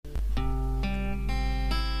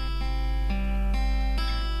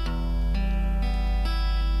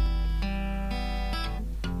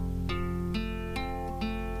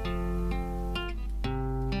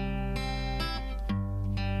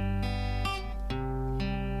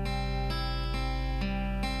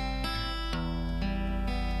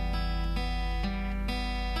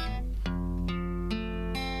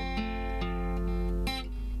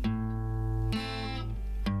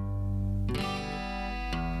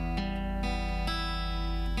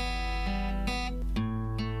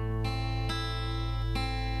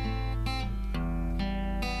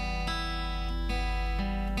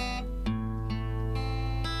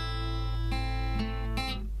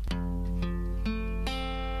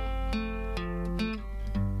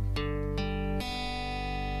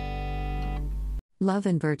Love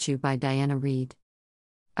and Virtue by Diana Reid.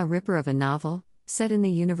 A ripper of a novel, set in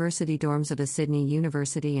the university dorms of a Sydney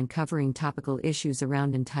university and covering topical issues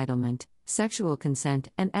around entitlement, sexual consent,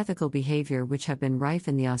 and ethical behaviour which have been rife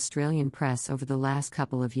in the Australian press over the last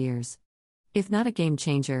couple of years. If not a game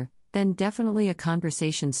changer, then definitely a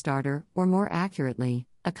conversation starter, or more accurately,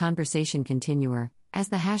 a conversation continuer, as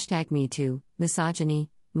the #MeToo,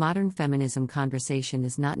 misogyny, modern feminism conversation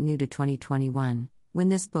is not new to 2021, when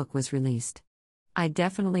this book was released. I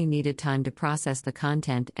definitely needed time to process the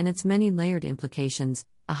content and its many layered implications,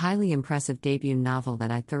 a highly impressive debut novel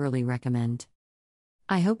that I thoroughly recommend.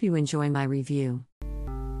 I hope you enjoy my review.